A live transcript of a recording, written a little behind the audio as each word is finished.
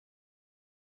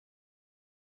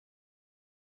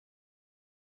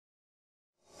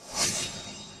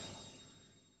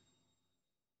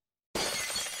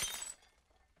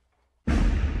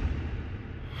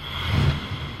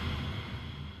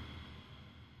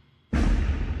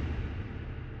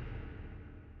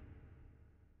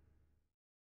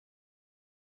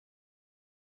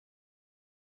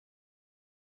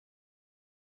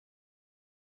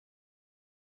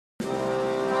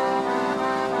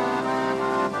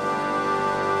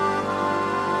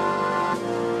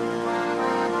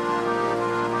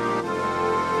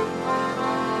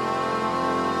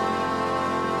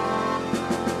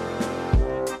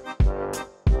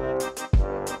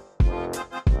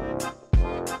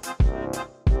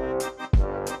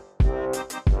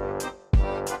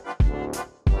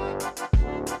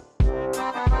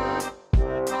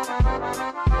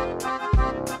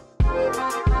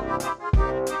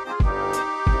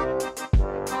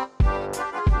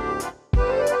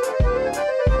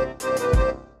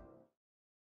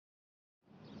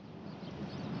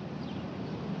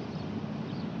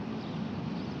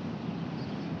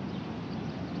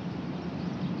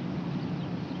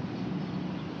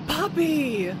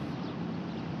puppy!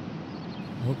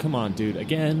 Oh, come on, dude.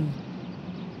 Again?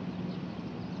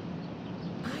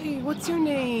 Hi, what's your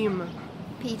name?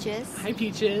 Peaches. Hi,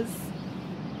 Peaches.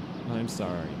 I'm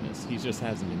sorry, miss. He just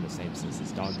hasn't been the same since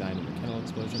his dog died in the kennel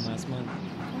explosion last month.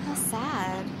 Oh, how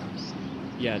sad.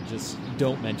 Yeah, just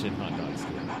don't mention hot dogs to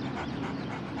him.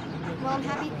 Well, I'm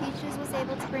happy Peaches was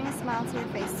able to bring a smile to your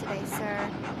face today, sir.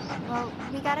 Well,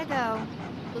 we gotta go.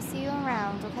 We'll see you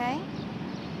around, okay?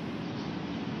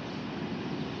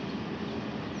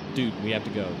 Dude, we have to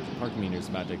go. The park meter's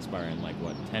about to expire in, like,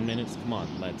 what, 10 minutes? Come on,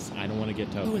 let's. I don't want to get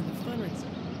towed. Oh, and the fundraiser.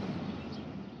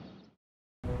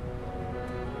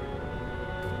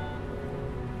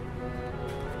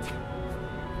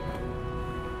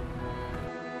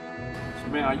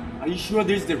 Man, are you sure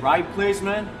this is the right place,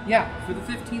 man? Yeah, for the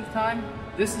 15th time,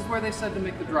 this is where they said to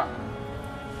make the drop.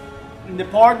 In the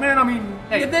park, man? I mean,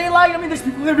 Hey. in the daylight, I mean, there's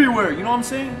people everywhere, you know what I'm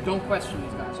saying? Don't question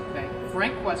these guys, okay?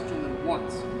 Frank questioned them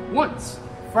once. Once!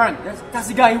 Frank, that's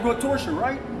the guy who got tortured,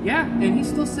 right? Yeah, and he's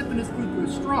still sipping his fruit through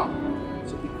a straw.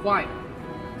 So be quiet.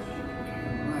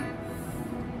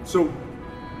 So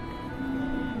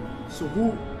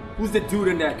who's the dude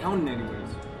in the accountant anyways?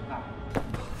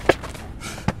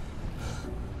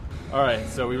 Alright,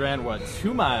 so we ran, what,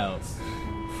 2 miles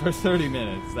for 30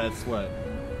 minutes. That's what?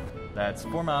 That's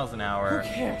 4 miles an hour.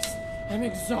 Who cares? I'm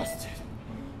exhausted.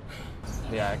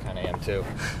 Yeah, I kind of am too.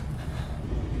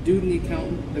 Dude and the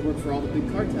accountant, they work for all the big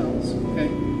cartels, okay?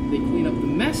 They clean up the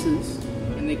messes,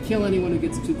 and they kill anyone who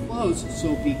gets too close,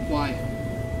 so be quiet.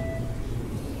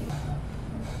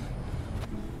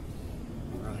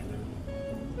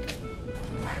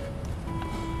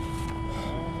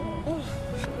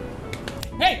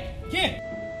 Hey, kid!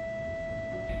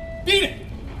 Beat it!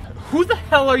 Who the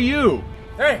hell are you?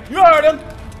 Hey, you heard him!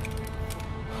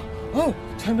 Oh,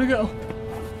 time to go.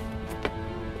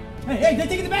 Hey, they're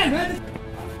taking the band, man!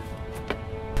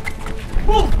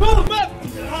 Move, man! Wait!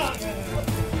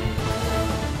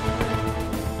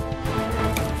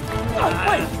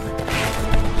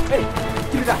 Hey,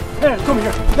 give me that! Hey, come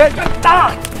here! Hey,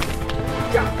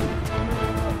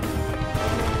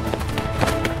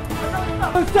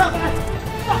 Stop it!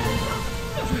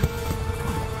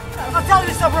 I'll tell you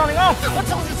to stop running! I'll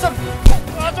tell you to stop!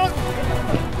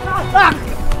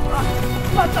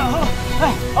 What the hell?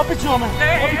 Hey, I'll beat you on, man!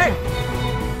 Hey!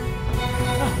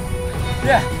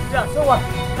 Yeah, so what?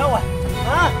 Now what?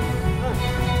 Huh?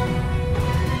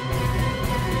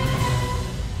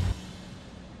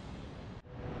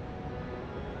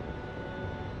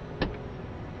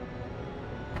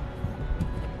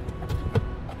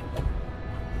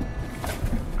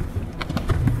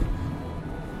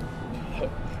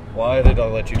 Why did I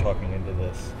let you talk me into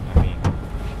this? I mean,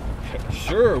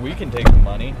 sure, we can take the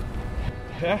money.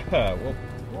 Yeah, well,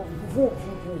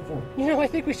 You know, I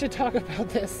think we should talk about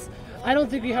this. I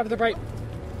don't think we have the right...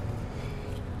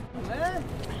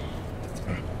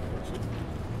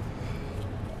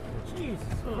 Jesus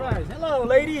Christ. Hello,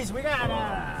 ladies. We got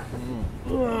a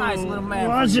nice little man.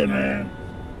 Watch it, man.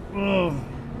 Oh,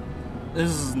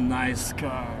 this is a nice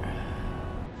car.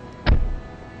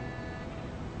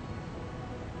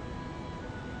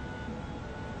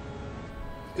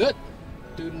 Good.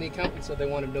 Dude and the accountant said they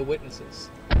wanted no witnesses.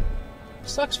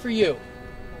 Sucks for you.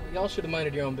 Y'all should have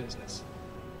minded your own business.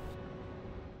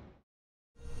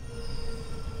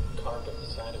 Carved up the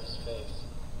side of his face.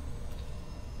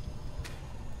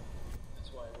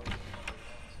 That's why I wouldn't.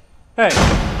 Hey,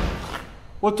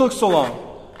 what took so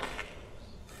long?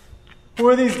 Who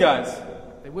are these guys?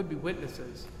 They would be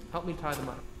witnesses. Help me tie them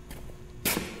up.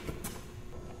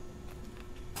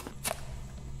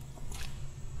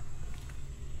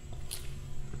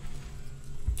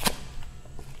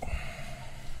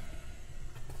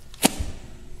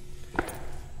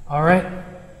 All right.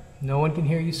 No one can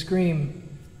hear you scream,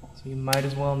 so you might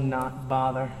as well not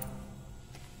bother.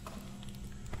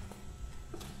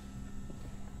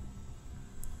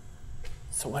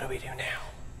 So what do we do now?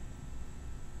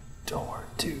 Don't worry,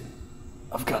 dude.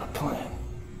 I've got a plan.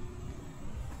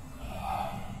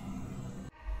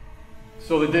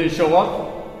 So they didn't show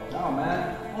up? No,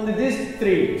 man. Only these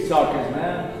 3 suckers,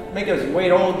 man. Make us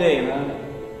wait all day, man.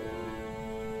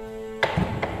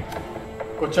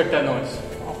 Go check that noise.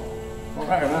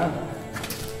 Alright, man.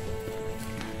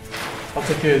 I'll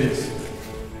take care of this.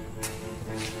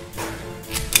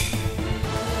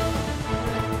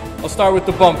 I'll start with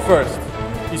the bump first.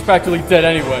 He's practically dead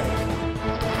anyway.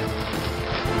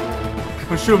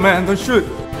 Don't shoot, man. Don't shoot.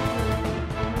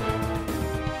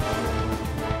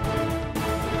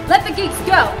 Let the geeks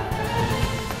go!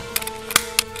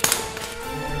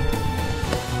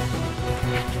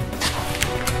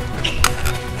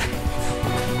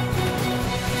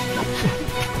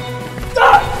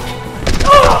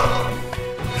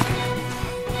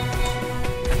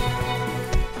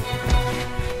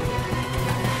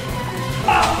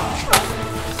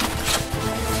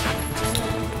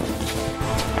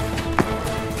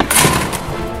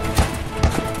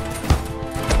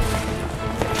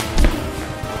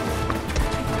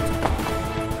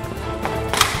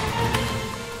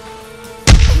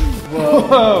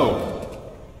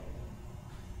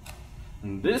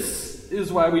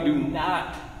 is why we do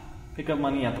not pick up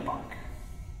money at the park.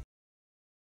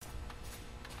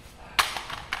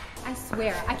 I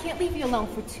swear, I can't leave you alone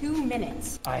for 2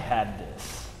 minutes. I had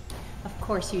this. Of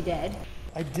course you did.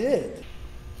 I did.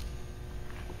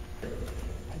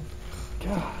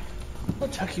 God.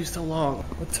 What took you so long?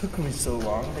 What took me so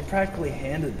long? They practically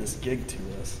handed this gig to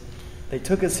us. They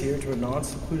took us here to a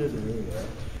non-secluded area.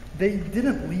 They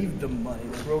didn't leave the money.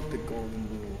 They broke the golden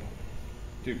rule.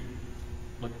 Dude,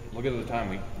 look at the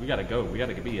time. We gotta go. We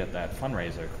gotta be at that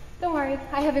fundraiser. Don't worry,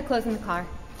 I have your clothes in the car.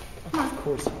 Of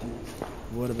course you do.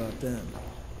 What about them?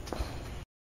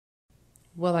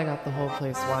 Well, I got the whole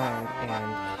place wired,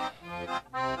 and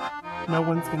no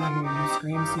one's gonna hear you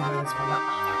scream, so you might as well not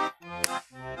bother.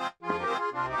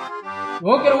 You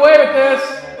won't get away with this!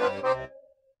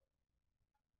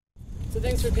 So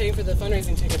thanks for paying for the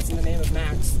fundraising tickets in the name of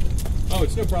Max. Oh,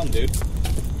 it's no problem, dude.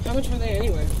 How much were they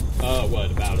anyway?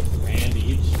 What, about $1,000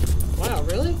 each? Wow,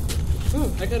 really?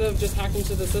 I could have just hacked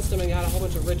into the system and got a whole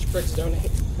bunch of rich pricks donate.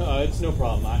 It's no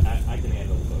problem. I can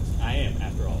handle the books. I am,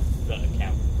 after all, the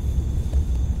accountant.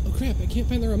 Oh crap, I can't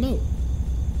find the remote.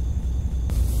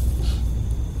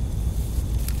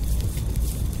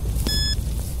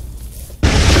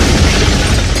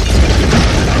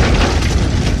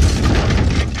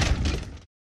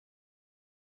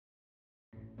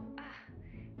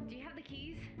 Do you have the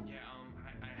keys? Yeah,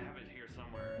 I have it here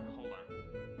somewhere. Hold on.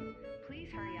 Please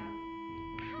hurry up.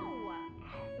 Ow!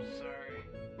 Oh, sorry.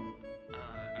 I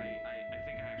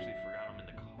think I actually forgot them in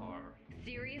the car.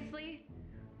 Seriously?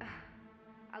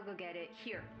 I'll go get it.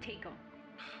 Here, take them.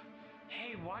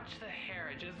 Hey, watch the hair.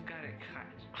 I just got it cut.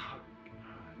 Oh,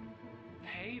 God.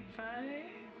 Hey, buddy.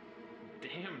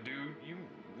 Damn, dude, you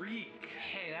reek.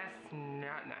 Hey, that's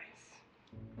not nice.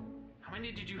 How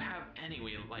many did you have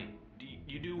anyway? Like,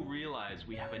 you do realize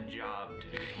we have a job to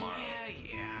do tomorrow?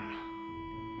 Yeah.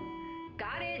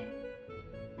 Got it.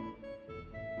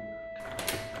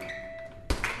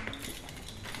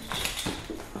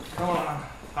 Come on.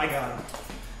 I got it.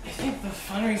 I think the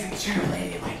fundraising chair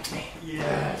lady liked me.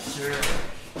 Yeah, sure.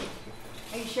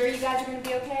 Are you sure you guys are going to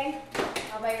be okay?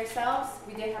 All by yourselves?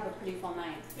 We did have a pretty full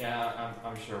night. Yeah,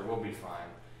 I'm sure we'll be fine.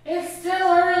 It's still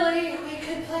early. We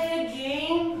could play a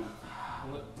game.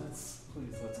 Let's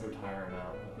go tire her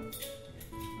out.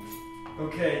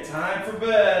 Okay, time for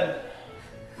bed.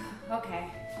 Okay.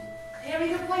 Yeah, we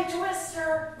could play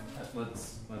Twister.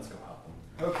 Let's go help them.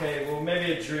 Okay, well,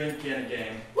 maybe a drink and a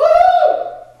game. Woo!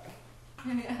 I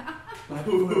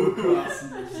flew across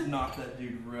and just knocked that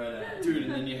dude right out. Dude,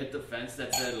 and then you hit the fence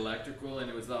that said electrical, and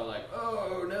it was all like,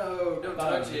 oh no, don't I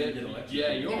thought touch it was it. gonna get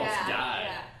Yeah, you almost Yeah, died.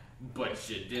 yeah. But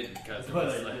you didn't, because it But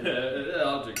was I like, did.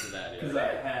 I'll drink to that, Because yeah. I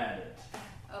had it.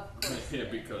 Of course. Yeah,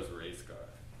 because race car.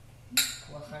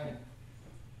 What kind?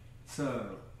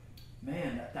 So,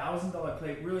 man, that $1,000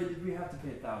 plate, really, did we have to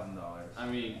pay $1,000? I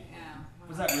mean, Yeah.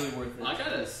 Was that really worth it? I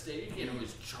got a steak and it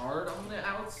was charred on the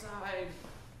outside,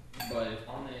 but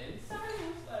on the inside it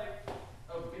was like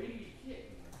a baby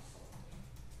kitten.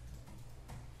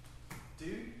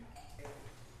 Dude?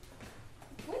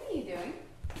 What are you doing?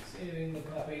 Saving the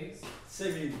puppies.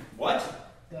 Saving what?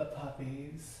 The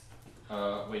puppies.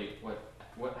 Wait,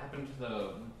 what happened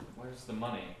to where's the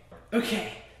money?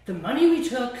 Okay, the money we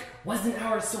took wasn't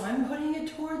ours, so I'm putting it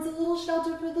towards a little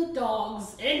shelter for the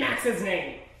dogs in Max's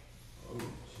name. Oh,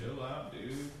 chill out,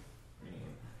 dude.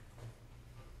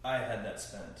 I had that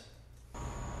spent.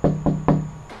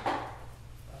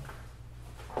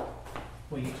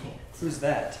 Well, you can't. Who's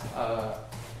that? I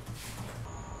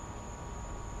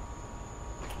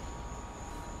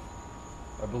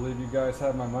believe you guys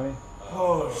have my money.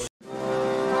 Oh,